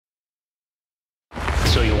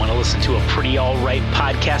So you want to listen to a pretty alright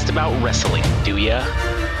podcast about wrestling, do ya?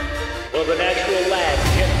 Well, the natural lad,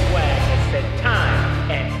 Jet Swag, has said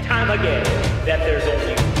time and time again that there's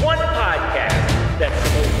only one podcast that's the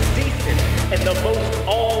most decent and the most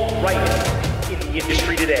all-rightest in the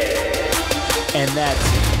industry today. And that's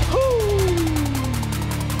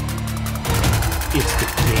it's the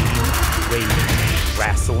Game Rage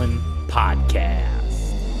Wrestling Podcast.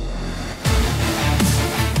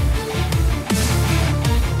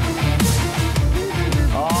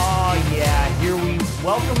 Oh yeah, here we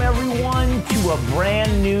welcome everyone to a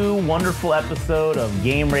brand new, wonderful episode of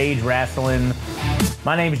Game Rage Wrestling.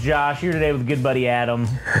 My name's Josh, here today with good buddy Adam.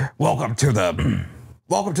 Welcome to the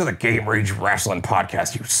Game Rage Wrestling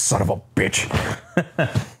Podcast, you son of a bitch.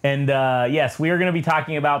 And yes, we are going to be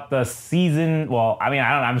talking about the season. Well, I mean,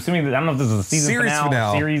 I'm assuming that I don't know if this is a season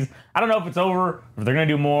finale. Series. I don't know if it's over, if they're going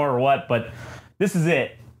to do more or what, but this is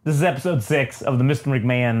it. This is episode 6 of the Mr.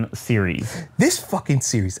 McMahon series. This fucking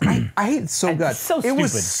series, I hate it so good. So it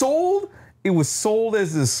stupid. It was sold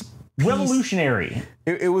as this piece. Revolutionary.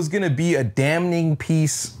 It was going to be a damning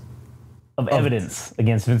piece of evidence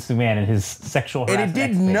against Vince McMahon and his sexual harassment.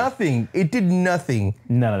 And it did nothing. It did nothing.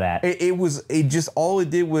 None of that. All it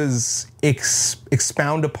did was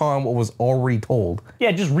expound upon what was already told. Yeah,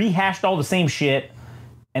 it just rehashed all the same shit,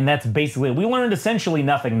 and that's basically it. We learned essentially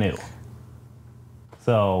nothing new.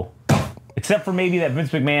 So, except for maybe that Vince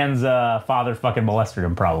McMahon's father fucking molested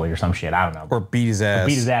him probably or some shit. I don't know. Or beat his ass. Or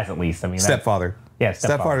beat his ass at least. I mean, stepfather. Yeah,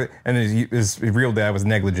 stepfather. And his real dad was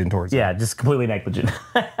negligent towards him. Yeah, just completely negligent.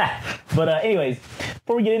 But anyways,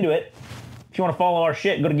 before we get into it, if you want to follow our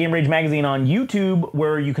shit, go to Game Rage Magazine on YouTube,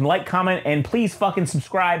 where you can like, comment, and please fucking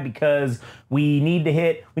subscribe, because we need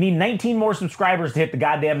 19 more subscribers to hit the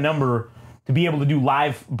goddamn number to be able to do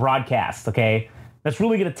live broadcasts, okay? That's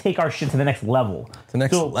really going to take our shit to the next level.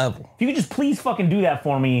 Level. If you could just please fucking do that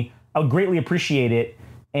for me, I would greatly appreciate it.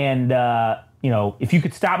 And, if you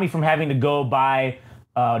could stop me from having to go buy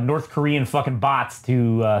North Korean fucking bots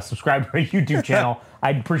to subscribe to our YouTube channel,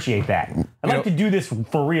 I'd appreciate that. I'd like to do this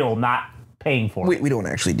for real, not paying for it. We don't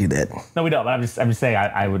actually do that. No, we don't. But I'm just saying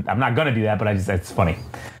I'm not gonna do that. But it's funny.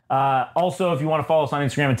 Also, if you want to follow us on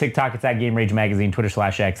Instagram and TikTok, it's at Game Rage Magazine,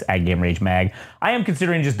 Twitter/X at Game Rage Mag. I am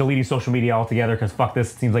considering just deleting social media altogether, because fuck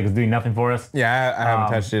this. It seems like it's doing nothing for us. Yeah, I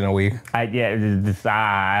haven't touched it in a week. I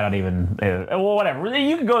don't even. Well, whatever.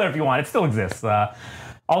 You can go there if you want. It still exists.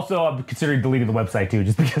 Also, I'm considering deleting the website too,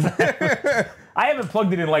 just because I haven't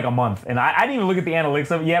plugged it in like a month, and I didn't even look at the analytics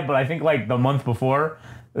of it yet. But I think like the month before,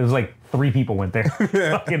 it was like 3 people went there.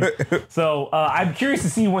 So I'm curious to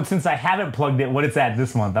see since I haven't plugged it, what it's at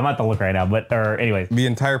this month. I'm about to look right now, anyways. The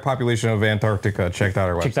entire population of Antarctica checked out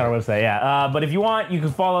our website. Yeah. But if you want, you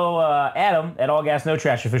can follow Adam at All Gas No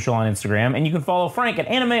Trash Official on Instagram, and you can follow Frank at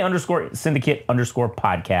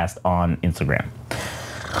Anime_Syndicate_podcast on Instagram.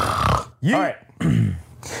 Yeet. All right.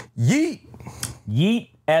 Yeet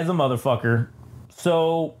as a motherfucker.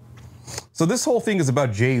 So this whole thing is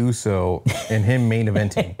about Jey Uso and him main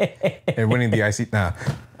eventing and winning the IC. Nah,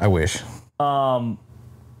 I wish. So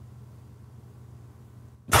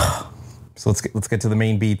let's get to the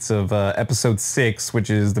main beats of episode 6, which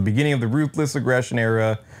is the beginning of the Ruthless Aggression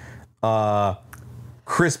era.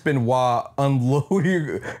 Chris Benoit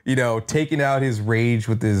unloading, taking out his rage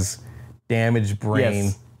with his damaged brain.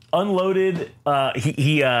 Yes. Unloaded.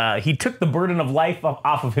 He took the burden of life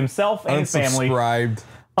off of himself and his family.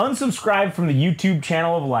 Unsubscribed from the YouTube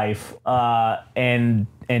channel of life, and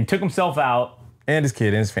took himself out. And his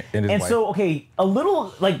kid and his wife. And so, okay, a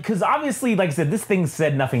little, because obviously, like I said, this thing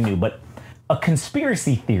said nothing new, but a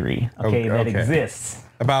conspiracy theory, that exists.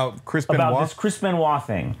 About Chris Benoit? About this Chris Benoit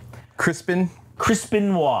thing. Chris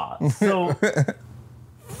Benoit. So,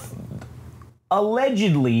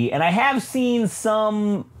 allegedly, and I have seen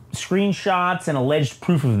some screenshots and alleged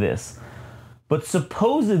proof of this, but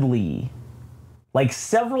supposedly, like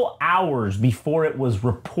several hours before it was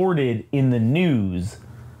reported in the news,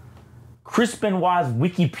 Chris Benoit's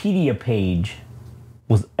Wikipedia page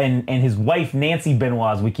was, and his wife Nancy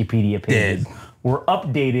Benoit's Wikipedia pages were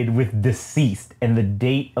updated with deceased and the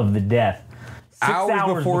date of the death 6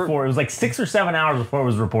 hours before. It was like 6 or 7 hours before it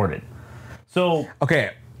was reported. So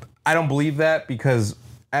okay, I don't believe that, because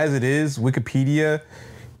as it is, Wikipedia,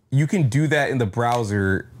 you can do that in the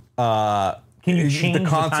browser. Can you change the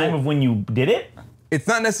time of when you did it? It's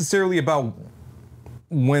not necessarily about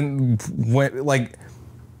when like,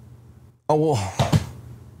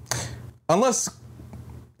 unless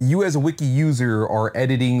you as a wiki user are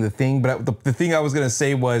editing the thing. But the thing I was going to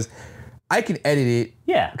say was, I can edit it.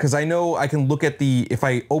 Yeah. Because I know I can look at if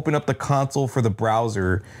I open up the console for the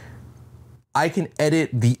browser, I can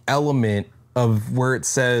edit the element of where it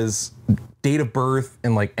says date of birth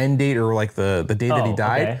and like end date or like the day that he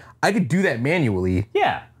died. Okay. I could do that manually.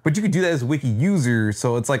 Yeah. But you could do that as a wiki user,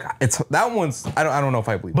 so it's like that one's I don't know if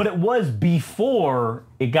I believe. But it was before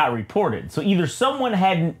it got reported. So either someone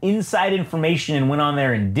had inside information and went on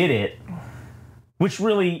there and did it, which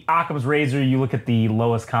really Occam's razor, you look at the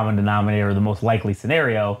lowest common denominator, the most likely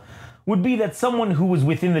scenario, would be that someone who was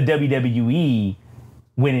within the WWE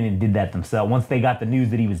went in and did that themselves once they got the news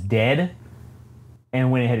that he was dead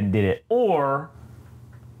and went ahead and did it. Or,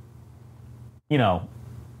 you know,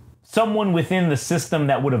 someone within the system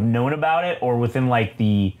that would have known about it, or within like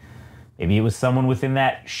maybe it was someone within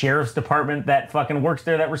that sheriff's department that fucking works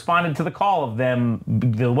there that responded to the call of them,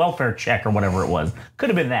 the welfare check or whatever it was. Could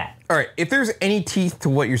have been that. All right, if there's any teeth to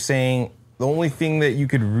what you're saying, the only thing that you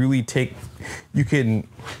could really take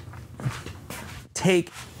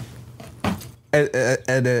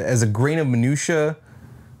as a grain of minutia,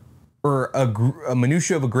 or a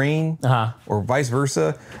minutia of a grain, or vice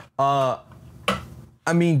versa.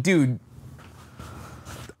 I mean, dude,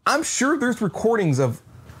 I'm sure there's recordings of,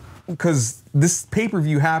 because this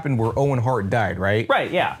pay-per-view happened where Owen Hart died, right? Right,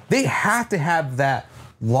 yeah. They have to have that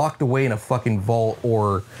locked away in a fucking vault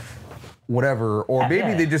or whatever, or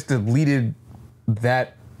maybe they just deleted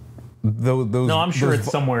that. Those. No, I'm sure it's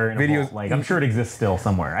somewhere in videos. a vault. Like, I'm sure it exists still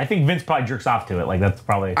somewhere. I think Vince probably jerks off to it. Like, that's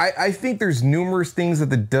probably. I think there's numerous things that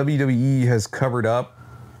the WWE has covered up,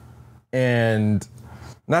 and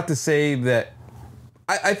not to say that.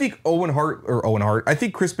 I think Owen Hart. I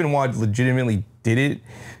think Chris Benoit legitimately did it,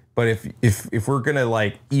 but if we're gonna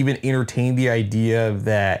like even entertain the idea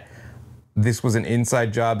that this was an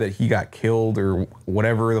inside job, that he got killed or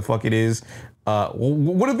whatever the fuck it is,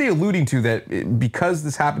 what are they alluding to? That because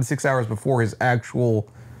this happened 6 hours before his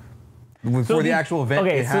actual. Before the actual event.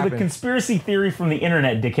 Okay, so the conspiracy theory from the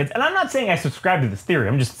internet, dickheads, and I'm not saying I subscribe to this theory,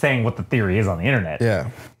 I'm just saying what the theory is on the internet.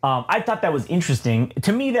 Yeah. I thought that was interesting.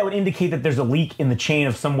 To me, that would indicate that there's a leak in the chain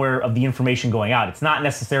of somewhere of the information going out. It's not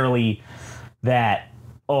necessarily that,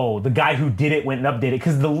 the guy who did it went and updated it,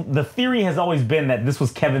 because the theory has always been that this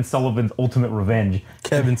was Kevin Sullivan's ultimate revenge.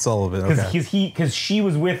 Kevin Sullivan, okay. Because she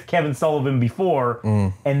was with Kevin Sullivan before,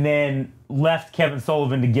 and then left Kevin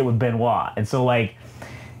Sullivan to get with Benoit. And so, like,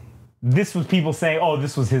 this was people saying,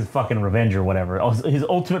 this was his fucking revenge or whatever. His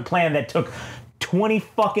ultimate plan that took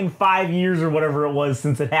 5 years or whatever it was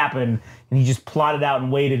since it happened, and he just plotted out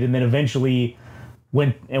and waited, and then eventually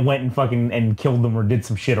went and fucking and killed them or did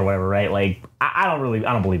some shit or whatever, right? Like, I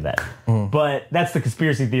don't believe that. But that's the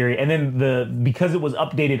conspiracy theory. And then because it was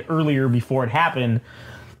updated earlier before it happened,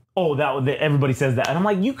 everybody says that. And I'm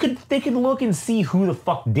like, they could look and see who the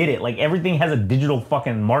fuck did it. Like, everything has a digital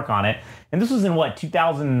fucking mark on it. And this was in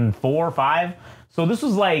 2004, 5? So this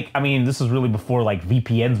was like, this was really before like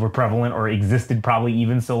VPNs were prevalent or existed probably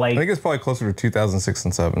even. So like, I think it's probably closer to 2006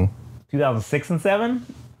 and 7. 2006 and 7?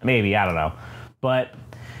 Maybe, I don't know. But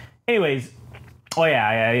anyways,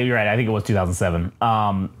 yeah, you're right. I think it was 2007.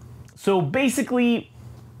 So basically,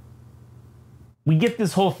 we get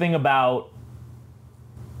this whole thing about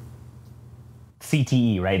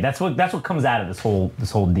CTE, right? That's what comes out of this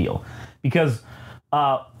whole deal, because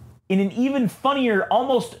in an even funnier,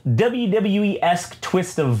 almost WWE-esque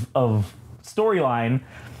twist of storyline,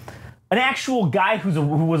 an actual guy who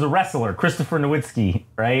was a wrestler, Christopher Nowitzki,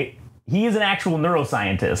 right? He is an actual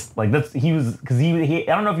neuroscientist. Like, because he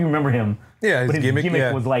I don't know if you remember him. Yeah, but his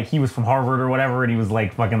gimmick was like he was from Harvard or whatever, and he was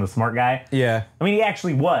like fucking the smart guy. Yeah. He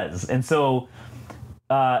actually was. And so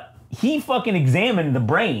he fucking examined the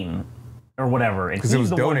brain or whatever. Because it was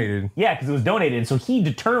donated. Because it was donated. And so he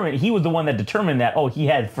was the one that determined that, he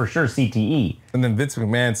had for sure CTE. And then Vince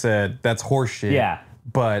McMahon said, that's horseshit. Yeah.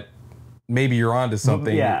 But maybe you're onto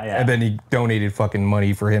something. Yeah. And then he donated fucking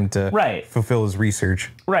money for him to fulfill his research.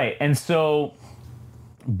 Right. And so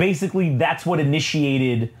basically that's what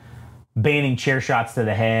initiated banning chair shots to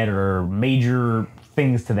the head or major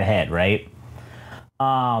things to the head, right?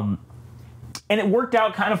 And it worked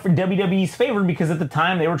out kind of for WWE's favor, because at the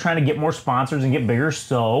time they were trying to get more sponsors and get bigger.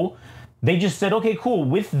 So they just said, okay, cool.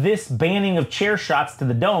 With this banning of chair shots to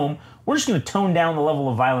the dome, we're just going to tone down the level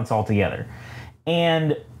of violence altogether.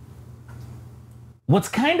 And what's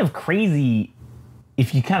kind of crazy,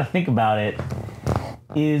 if you kind of think about it,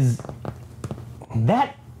 is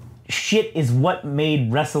that shit is what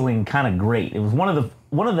made wrestling kind of great. It was one of the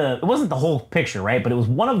it wasn't the whole picture, right? But it was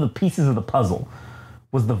one of the pieces of the puzzle,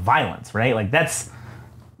 was the violence, right? Like, it's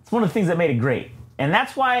one of the things that made it great. And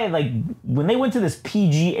that's why, like, when they went to this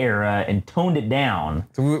PG era and toned it down.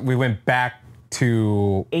 So we went back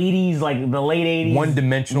to 80s, like the late 80s.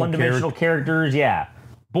 One-dimensional characters, yeah.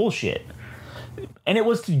 Bullshit. and it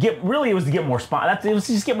was to get more it was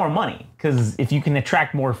to just get more money, because if you can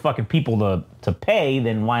attract more fucking people to pay,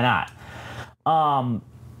 then why not?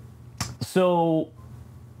 So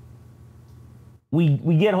we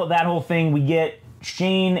get that whole thing. We get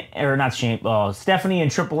Stephanie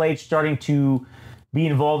and Triple H starting to be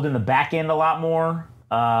involved in the back end a lot more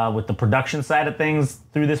with the production side of things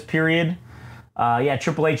through this period.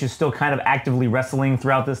 Triple H is still kind of actively wrestling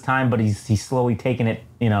throughout this time, but he's slowly taking it,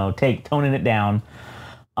 toning it down.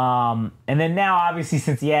 And then now, obviously,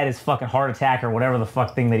 since he had his fucking heart attack or whatever the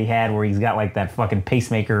fuck thing that he had, where he's got like that fucking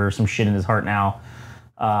pacemaker or some shit in his heart now,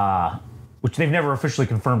 which they've never officially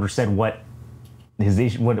confirmed or said what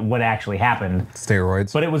actually happened.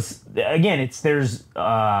 Steroids. But it was, again, there's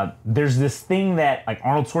this thing that like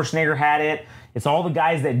Arnold Schwarzenegger had it. It's all the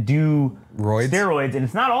guys that do steroids, and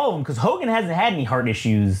it's not all of them, because Hogan hasn't had any heart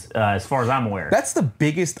issues as far as I'm aware. That's the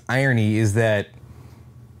biggest irony, is that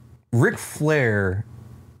Ric Flair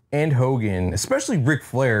and Hogan, especially Ric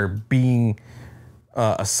Flair being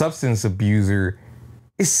a substance abuser,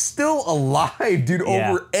 is still alive, dude,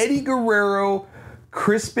 over Eddie Guerrero,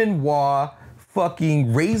 Chris Benoit,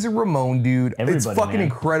 fucking Razor Ramon, dude. Everybody, it's fucking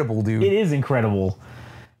incredible, dude. It is incredible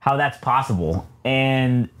how that's possible.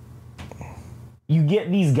 And you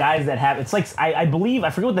get these guys that have, it's like, I believe, I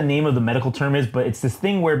forget what the name of the medical term is, but it's this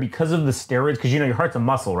thing where because of the steroids, because your heart's a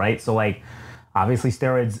muscle, right? So like, obviously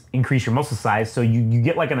steroids increase your muscle size, so you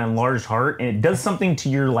get like an enlarged heart, and it does something to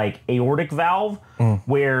your like aortic valve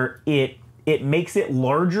where it makes it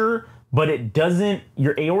larger, but it doesn't,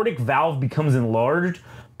 your aortic valve becomes enlarged,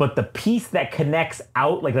 but the piece that connects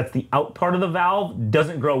out, like that's the out part of the valve,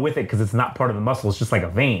 doesn't grow with it because it's not part of the muscle. It's just like a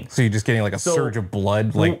vein. So you're just getting like a surge of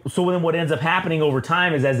blood. So then what ends up happening over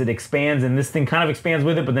time is as it expands, and this thing kind of expands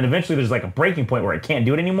with it, but then eventually there's like a breaking point where it can't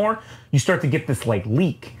do it anymore. You start to get this like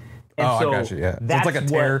leak. And so I got you, yeah. That's so it's like a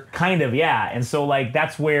tear. And so like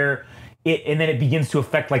that's where and then it begins to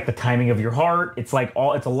affect like the timing of your heart. It's like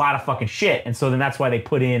it's a lot of fucking shit. And so then that's why they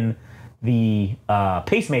put in the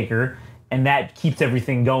pacemaker, and that keeps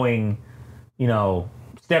everything going,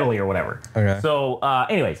 steadily or whatever. Okay. So,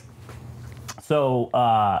 anyways,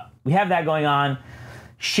 we have that going on.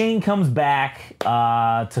 Shane comes back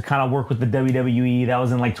to kind of work with the WWE. That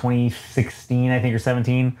was in like 2016, I think, or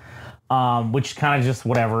 17, which kind of just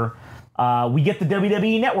whatever. We get the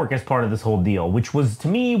WWE Network as part of this whole deal, which was, to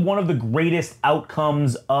me, one of the greatest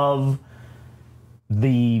outcomes of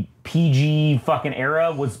the PG fucking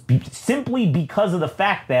era, was simply because of the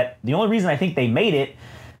fact that the only reason I think they made it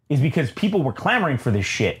is because people were clamoring for this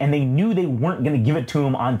shit, and they knew they weren't going to give it to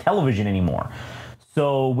them on television anymore.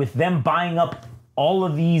 So with them buying up all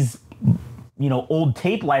of these, old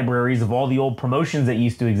tape libraries of all the old promotions that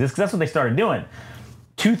used to exist, because that's what they started doing.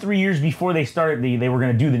 2-3 years before they started, they were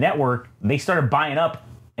going to do the network, they started buying up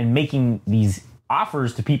and making these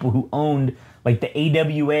offers to people who owned like the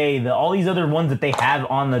AWA, all these other ones that they have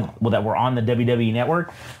that were on the WWE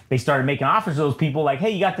Network. They started making offers to those people like,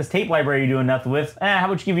 hey, you got this tape library you're doing nothing with. How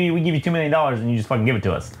about we give you $2 million and you just fucking give it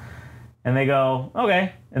to us. And they go,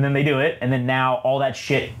 okay. And then they do it. And then now all that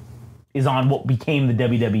shit is on what became the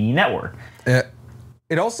WWE Network.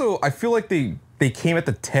 It also, I feel like they came at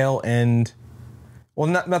the tail end. Well,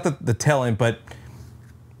 not the tail end, but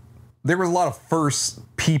there was a lot of first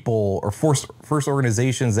people or first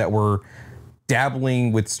organizations that were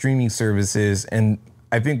dabbling with streaming services, and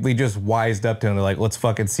I think they just wised up to them. They're like, let's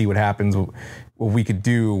fucking see what happens, what we could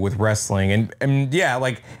do with wrestling. And yeah,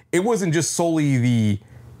 like, it wasn't just solely the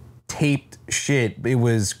taped shit. It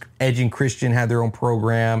was Edge and Christian had their own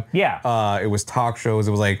program. Yeah. It was talk shows.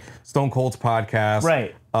 It was like Stone Cold's podcast.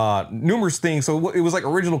 Right. Numerous things. So it was like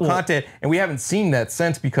original content, and we haven't seen that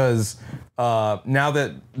since, because now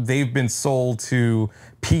that they've been sold to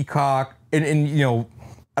Peacock, and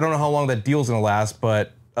I don't know how long that deal's gonna last,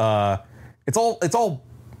 but it's all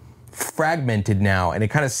fragmented now, and it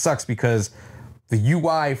kind of sucks because the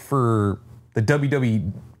UI for the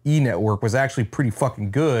WWE Network was actually pretty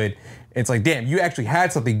fucking good. It's like, damn, you actually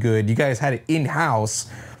had something good. You guys had it in-house,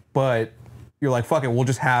 but you're like, fuck it, we'll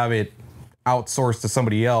just have it outsourced to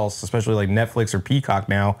somebody else, especially like Netflix or Peacock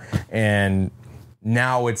now. And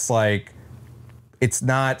now it's like, it's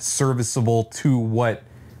not serviceable to what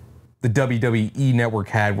the WWE Network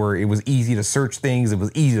had, where it was easy to search things, it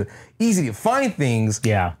was easy to find things.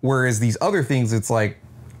 Yeah. Whereas these other things, it's like,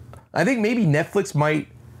 I think maybe Netflix might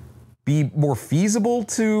be more feasible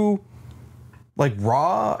to like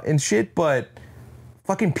Raw and shit, but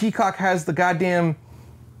fucking Peacock has the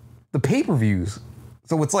pay-per-views.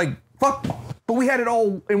 So it's like, fuck, but we had it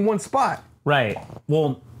all in one spot. Right.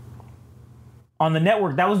 Well, on the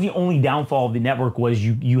network, that was the only downfall of the network was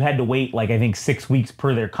you had to wait like I think 6 weeks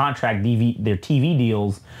per their contract, their TV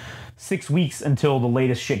deals, 6 weeks until the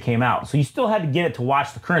latest shit came out. So you still had to get it to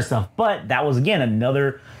watch the current stuff. But that was again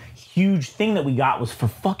another huge thing that we got was for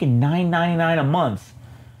fucking $9.99 a month.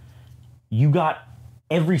 You got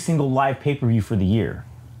every single live pay-per-view for the year.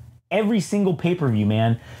 Every single pay-per-view,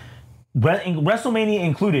 man. WrestleMania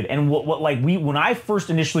included. And when I first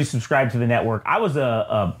initially subscribed to the network, I was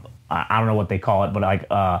I don't know what they call it, but like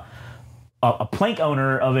a plank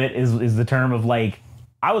owner of it is the term of like,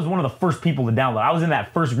 I was one of the first people to download. I was in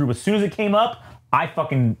that first group. As soon as it came up, I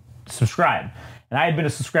fucking subscribed. And I had been a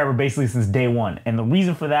subscriber basically since day one. And the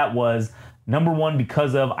reason for that was, number one,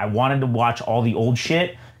 because of I wanted to watch all the old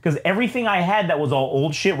shit. Because everything I had that was all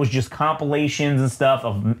old shit was just compilations and stuff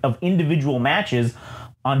of individual matches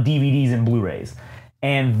on DVDs and Blu-rays.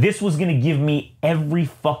 And this was going to give me every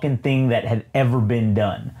fucking thing that had ever been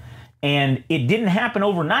done. And it didn't happen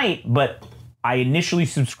overnight, but I initially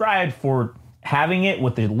subscribed for having it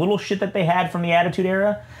with the little shit that they had from the Attitude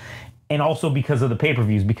Era, and also because of the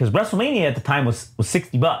pay-per-views, because WrestleMania at the time was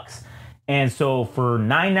 $60. And so for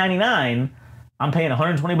 $9.99, I'm paying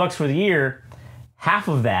 $120 for the year. Half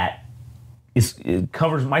of that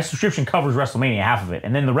covers my subscription, covers WrestleMania, half of it.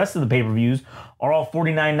 And then the rest of the pay-per-views are all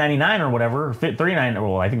 $49.99 or whatever, $39,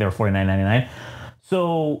 well, I think they were $49.99.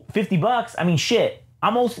 So $50, I mean, shit.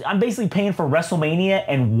 I'm basically paying for WrestleMania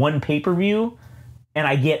and one pay-per-view, and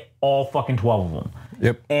I get all fucking 12 of them.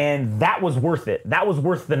 Yep. And that was worth it. That was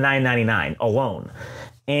worth the $9.99 alone.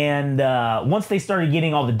 And once they started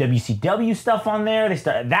getting all the WCW stuff on there,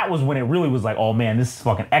 that was when it really was like, oh man, this is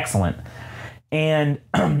fucking excellent. And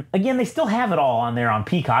again, they still have it all on there on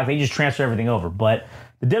Peacock. They just transfer everything over. But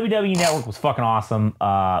the WWE Network was fucking awesome.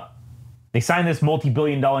 They signed this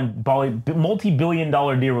multi-billion dollar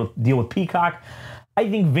deal with Peacock. I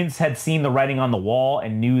think Vince had seen the writing on the wall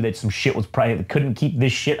and knew that some shit was probably couldn't keep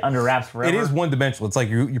this shit under wraps forever. It is one-dimensional. It's like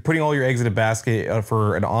you're putting all your eggs in a basket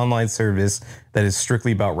for an online service that is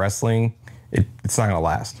strictly about wrestling. It's not going to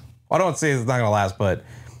last. Well, I don't want to say it's not going to last, but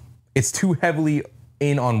it's too heavily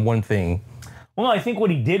in on one thing. Well, no, I think what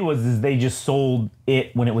he did was they just sold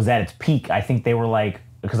it when it was at its peak. I think they were like,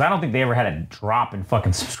 because I don't think they ever had a drop in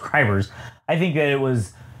fucking subscribers. I think that it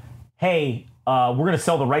was, hey, we're going to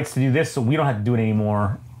sell the rights to do this so we don't have to do it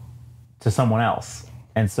anymore to someone else.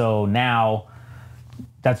 And so now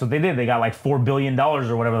that's what they did. They got like $4 billion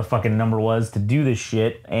or whatever the fucking number was to do this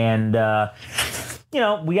shit. And,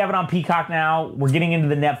 we have it on Peacock now. We're getting into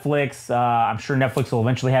the Netflix. I'm sure Netflix will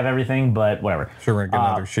eventually have everything, but whatever. Sure, we're going to get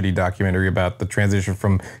another shitty documentary about the transition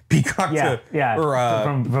from Peacock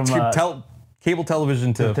cable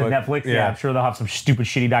television to Netflix. Yeah, I'm sure they'll have some stupid,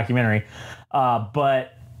 shitty documentary.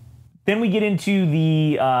 But then we get into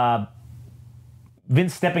the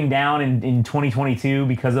Vince stepping down in 2022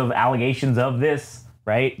 because of allegations of this,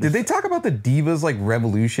 right? Did they talk about the Divas like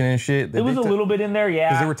revolution and shit? It was a little bit in there, yeah.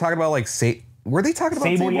 Because they were talking about like were they talking about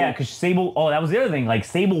Sable? Yeah, because Sable. Oh, that was the other thing. Like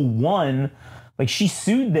Sable won. Like she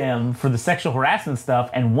sued them for the sexual harassment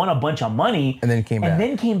stuff and won a bunch of money, and then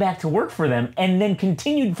came back to work for them, and then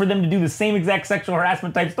continued for them to do the same exact sexual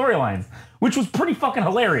harassment type storylines, which was pretty fucking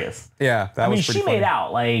hilarious. Yeah, that was pretty funny. She made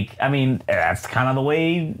out. Like, I mean, that's kind of the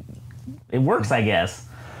way it works, I guess.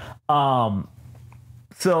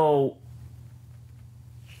 So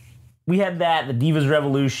we had that, the Divas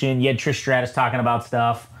Revolution. You had Trish Stratus talking about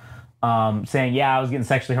stuff. Saying, yeah, I was getting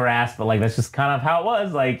sexually harassed, but like that's just kind of how it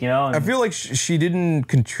was, like, I feel like she didn't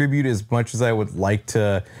contribute as much as I would like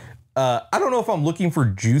to. I don't know if I'm looking for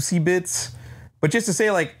juicy bits, but just to say,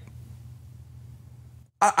 like,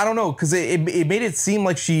 I don't know, because it made it seem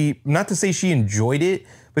like not to say she enjoyed it,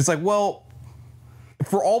 but it's like, well,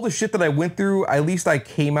 for all the shit that I went through, at least I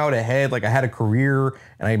came out ahead. Like, I had a career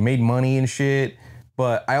and I made money and shit,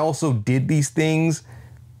 but I also did these things.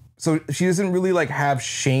 So she doesn't really like have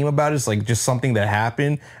shame about it. It's like just something that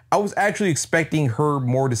happened. I was actually expecting her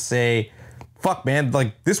more to say, fuck man,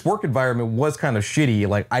 like this work environment was kind of shitty.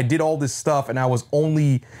 Like I did all this stuff and I was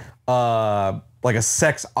only like a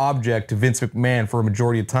sex object to Vince McMahon for a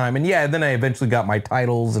majority of time. And yeah, then I eventually got my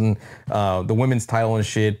titles and the women's title and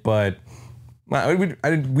shit. But we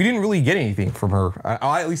didn't really get anything from her.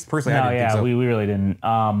 I at least personally, I didn't think so. we really didn't.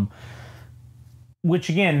 Which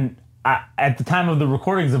again, at the time of the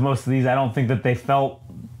recordings of most of these, I don't think that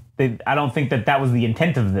I don't think that was the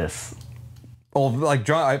intent of this. Well, like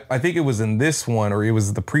John, I think it was in this one, or it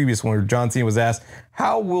was the previous one, where John Cena was asked,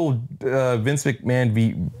 how will Vince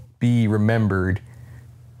McMahon be remembered?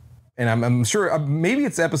 And I'm sure, maybe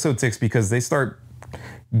it's episode 6, because they start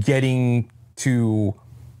getting to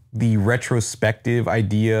the retrospective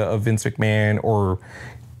idea of Vince McMahon, or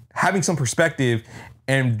having some perspective.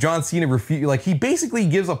 And John Cena he basically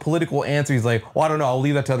gives a political answer. He's like, well, I don't know, I'll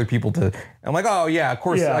leave that to other people to. I'm like, oh yeah, of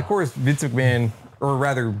course Vince McMahon, or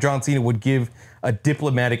rather John Cena, would give a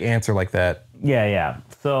diplomatic answer like that. Yeah.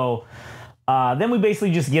 So then we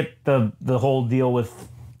basically just get the whole deal with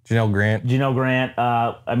Janelle Grant.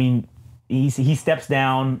 I mean, he steps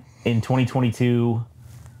down in 2022,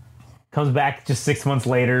 comes back just 6 months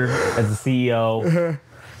later as the CEO,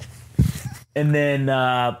 and then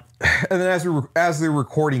as they're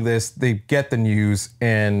recording this, they get the news,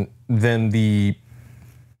 and then the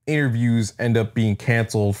interviews end up being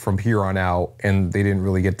canceled from here on out, and they didn't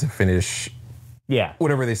really get to finish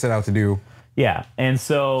whatever they set out to do. Yeah, and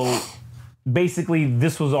so basically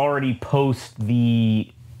this was already post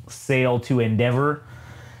the sale to Endeavor,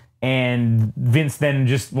 and Vince then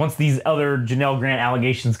just, once these other Janelle Grant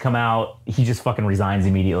allegations come out, he just fucking resigns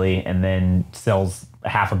immediately and then sells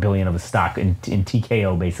 $500 million of his stock in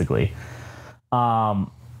TKO, basically. And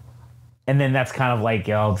then that's kind of like,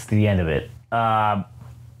 it's the end of it.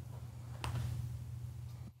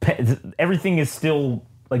 Everything is still,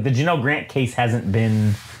 like, the Janelle Grant case hasn't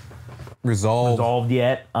been resolved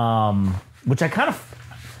yet, which I kind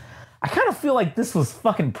of feel like this was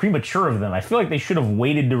fucking premature of them. I feel like they should have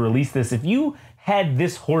waited to release this. If you had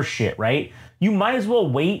this horse shit, right, you might as well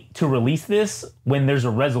wait to release this when there's a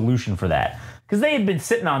resolution for that. Because they had been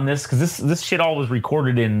sitting on this, because this shit all was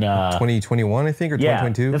recorded in 2021, I think, or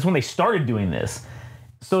 2022. Yeah, that's when they started doing this.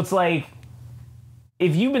 So it's like,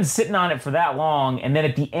 if you've been sitting on it for that long, and then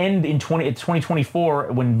at the end in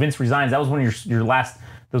 2024, when Vince resigns, that was when your last,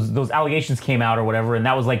 those allegations came out or whatever, and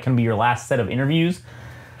that was like going to be your last set of interviews.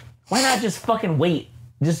 Why not just fucking wait?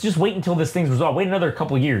 Just wait until this thing's resolved. Wait another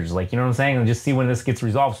couple of years, like, you know what I'm saying, and just see when this gets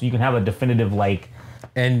resolved, so you can have a definitive like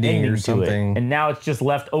ending or something. And now it's just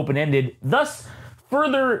left open-ended, thus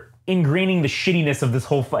further ingraining the shittiness of this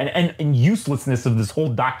whole and uselessness of this whole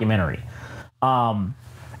documentary.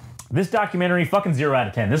 This documentary, fucking 0 out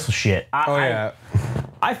of 10. This was shit.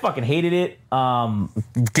 I fucking hated it.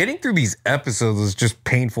 Getting through these episodes is just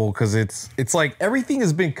painful, because it's like everything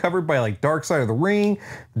has been covered by like Dark Side of the Ring,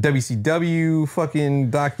 WCW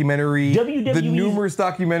fucking documentary, WWE's the numerous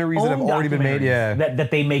documentaries that have already been made. Yeah, that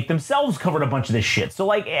they make themselves covered a bunch of this shit. So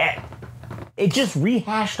like, it just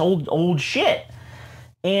rehashed old shit,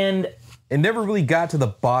 and it never really got to the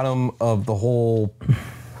bottom of the whole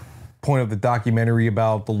point of the documentary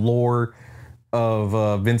about the lore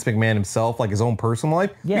of Vince McMahon himself, like his own personal life.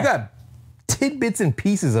 Yeah. You got tidbits and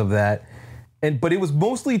pieces of that, but it was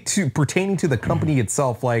mostly pertaining to the company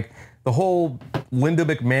itself, like the whole Linda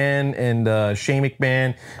McMahon and Shane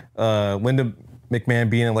McMahon, Linda McMahon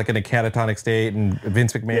being like in a catatonic state, and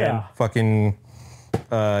Vince McMahon fucking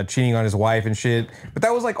cheating on his wife and shit. But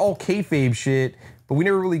that was like all kayfabe shit, but we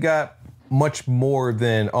never really got much more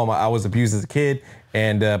than, I was abused as a kid,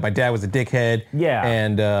 and my dad was a dickhead. Yeah.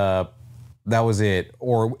 And that was it.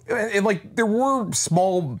 And like, there were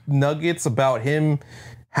small nuggets about him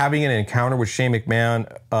having an encounter with Shane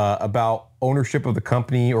McMahon about ownership of the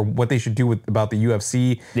company, or what they should do about the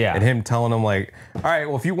UFC. Yeah. And him telling him like, all right,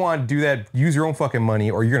 well, if you want to do that, use your own fucking money,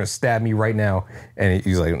 or you're going to stab me right now. And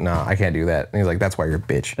he's like, nah, I can't do that. And he's like, that's why you're a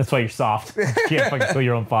bitch. That's why you're soft. You can't fucking kill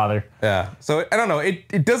your own father. Yeah. So I don't know.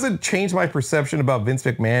 It doesn't change my perception about Vince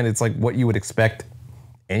McMahon. It's like what you would expect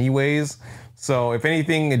anyways. So if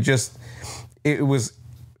anything, it was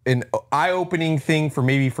an eye-opening thing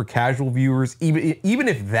for casual viewers, even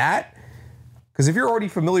if that, because if you're already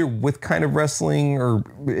familiar with kind of wrestling, or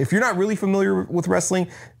if you're not really familiar with wrestling,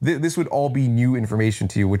 this would all be new information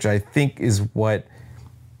to you, which I think is what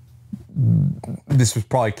this was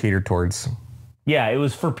probably catered towards. Yeah, it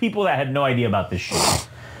was for people that had no idea about this shit.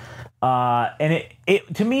 And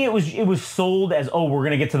it to me, it was sold as, we're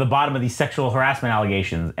gonna get to the bottom of these sexual harassment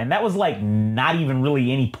allegations, and that was like not even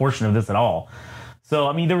really any portion of this at all. So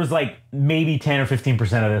I mean, there was like maybe 10 or 15%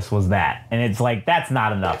 of this was that, and it's like, that's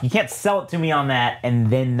not enough. You can't sell it to me on that and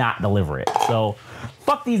then not deliver it. So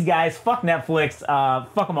fuck these guys, fuck Netflix,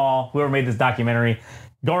 fuck them all. Whoever made this documentary,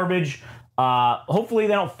 garbage. Hopefully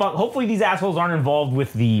they don't fuck. Hopefully these assholes aren't involved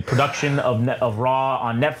with the production of Raw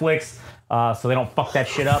on Netflix. So they don't fuck that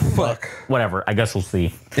shit up. Fuck. Whatever. I guess we'll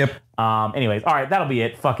see. Yep. Anyways, all right, that'll be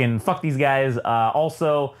it. Fucking fuck these guys.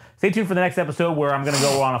 Also, stay tuned for the next episode where I'm gonna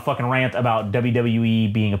go on a fucking rant about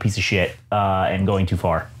WWE being a piece of shit and going too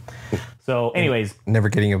far. So, anyways, never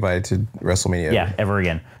getting invited to WrestleMania. Yeah, ever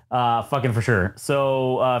again. Fucking for sure.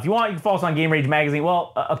 So, if you want, you can follow us on Game Rage Magazine.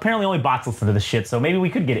 Well, apparently only bots listen to this shit, so maybe we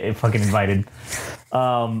could get it fucking invited.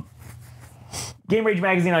 Game Rage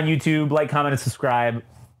Magazine on YouTube. Like, comment, and subscribe.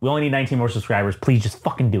 We only need 19 more subscribers. Please just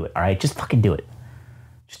fucking do it, all right? Just fucking do it.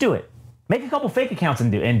 Just do it. Make a couple fake accounts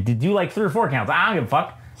and do like 3 or 4 accounts. I don't give a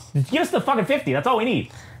fuck. Just give us the fucking 50. That's all we need.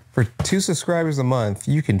 For 2 subscribers a month,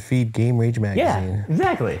 you can feed Game Rage Magazine. Yeah,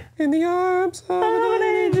 exactly. In the arms of an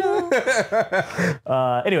angel.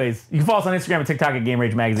 Anyways, you can follow us on Instagram and TikTok at Game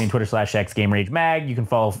Rage Magazine, Twitter /X Game Rage Mag. You can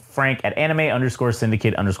follow Frank at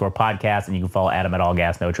anime_syndicate_podcast, and you can follow Adam at All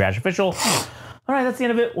Gas No Trash Official. All right, that's the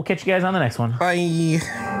end of it. We'll catch you guys on the next one. Bye.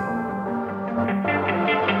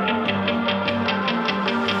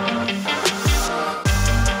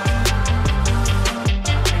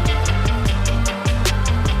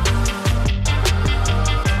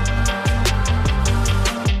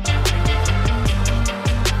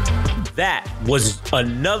 That was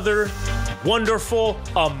another wonderful,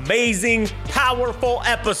 amazing, powerful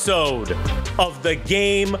episode of the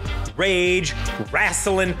Game Rage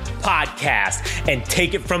Wrestling Podcast. And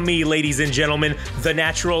take it from me, ladies and gentlemen, the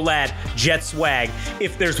natural lad, Jet Swag.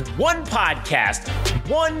 If there's one podcast,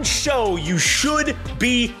 one show you should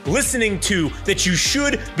be listening to, that you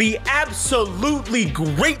should be absolutely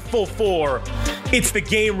grateful for, it's the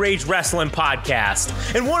Game Rage Wrestling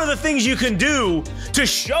Podcast. And one of the things you can do to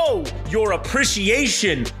show your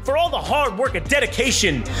appreciation for all the hard work and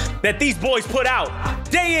dedication that these boys put out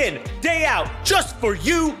day in, day out, just for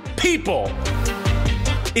you people,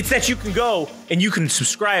 it's that you can go and you can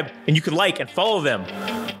subscribe and you can like and follow them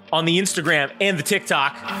on the Instagram and the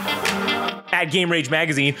TikTok at Game Rage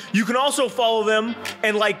Magazine. You can also follow them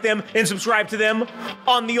and like them and subscribe to them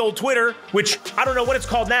on the old Twitter, which I don't know what it's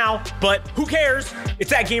called now, but who cares?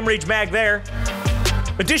 It's at Game Rage Mag there.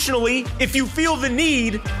 Additionally, if you feel the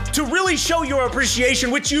need to really show your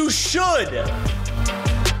appreciation, which you should,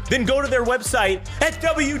 then go to their website at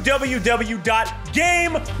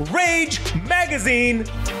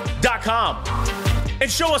www.GameRageMagazine.com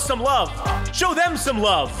and show us some love. Show them some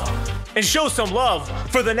love. And show some love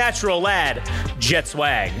for the natural lad, Jet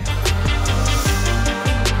Swag.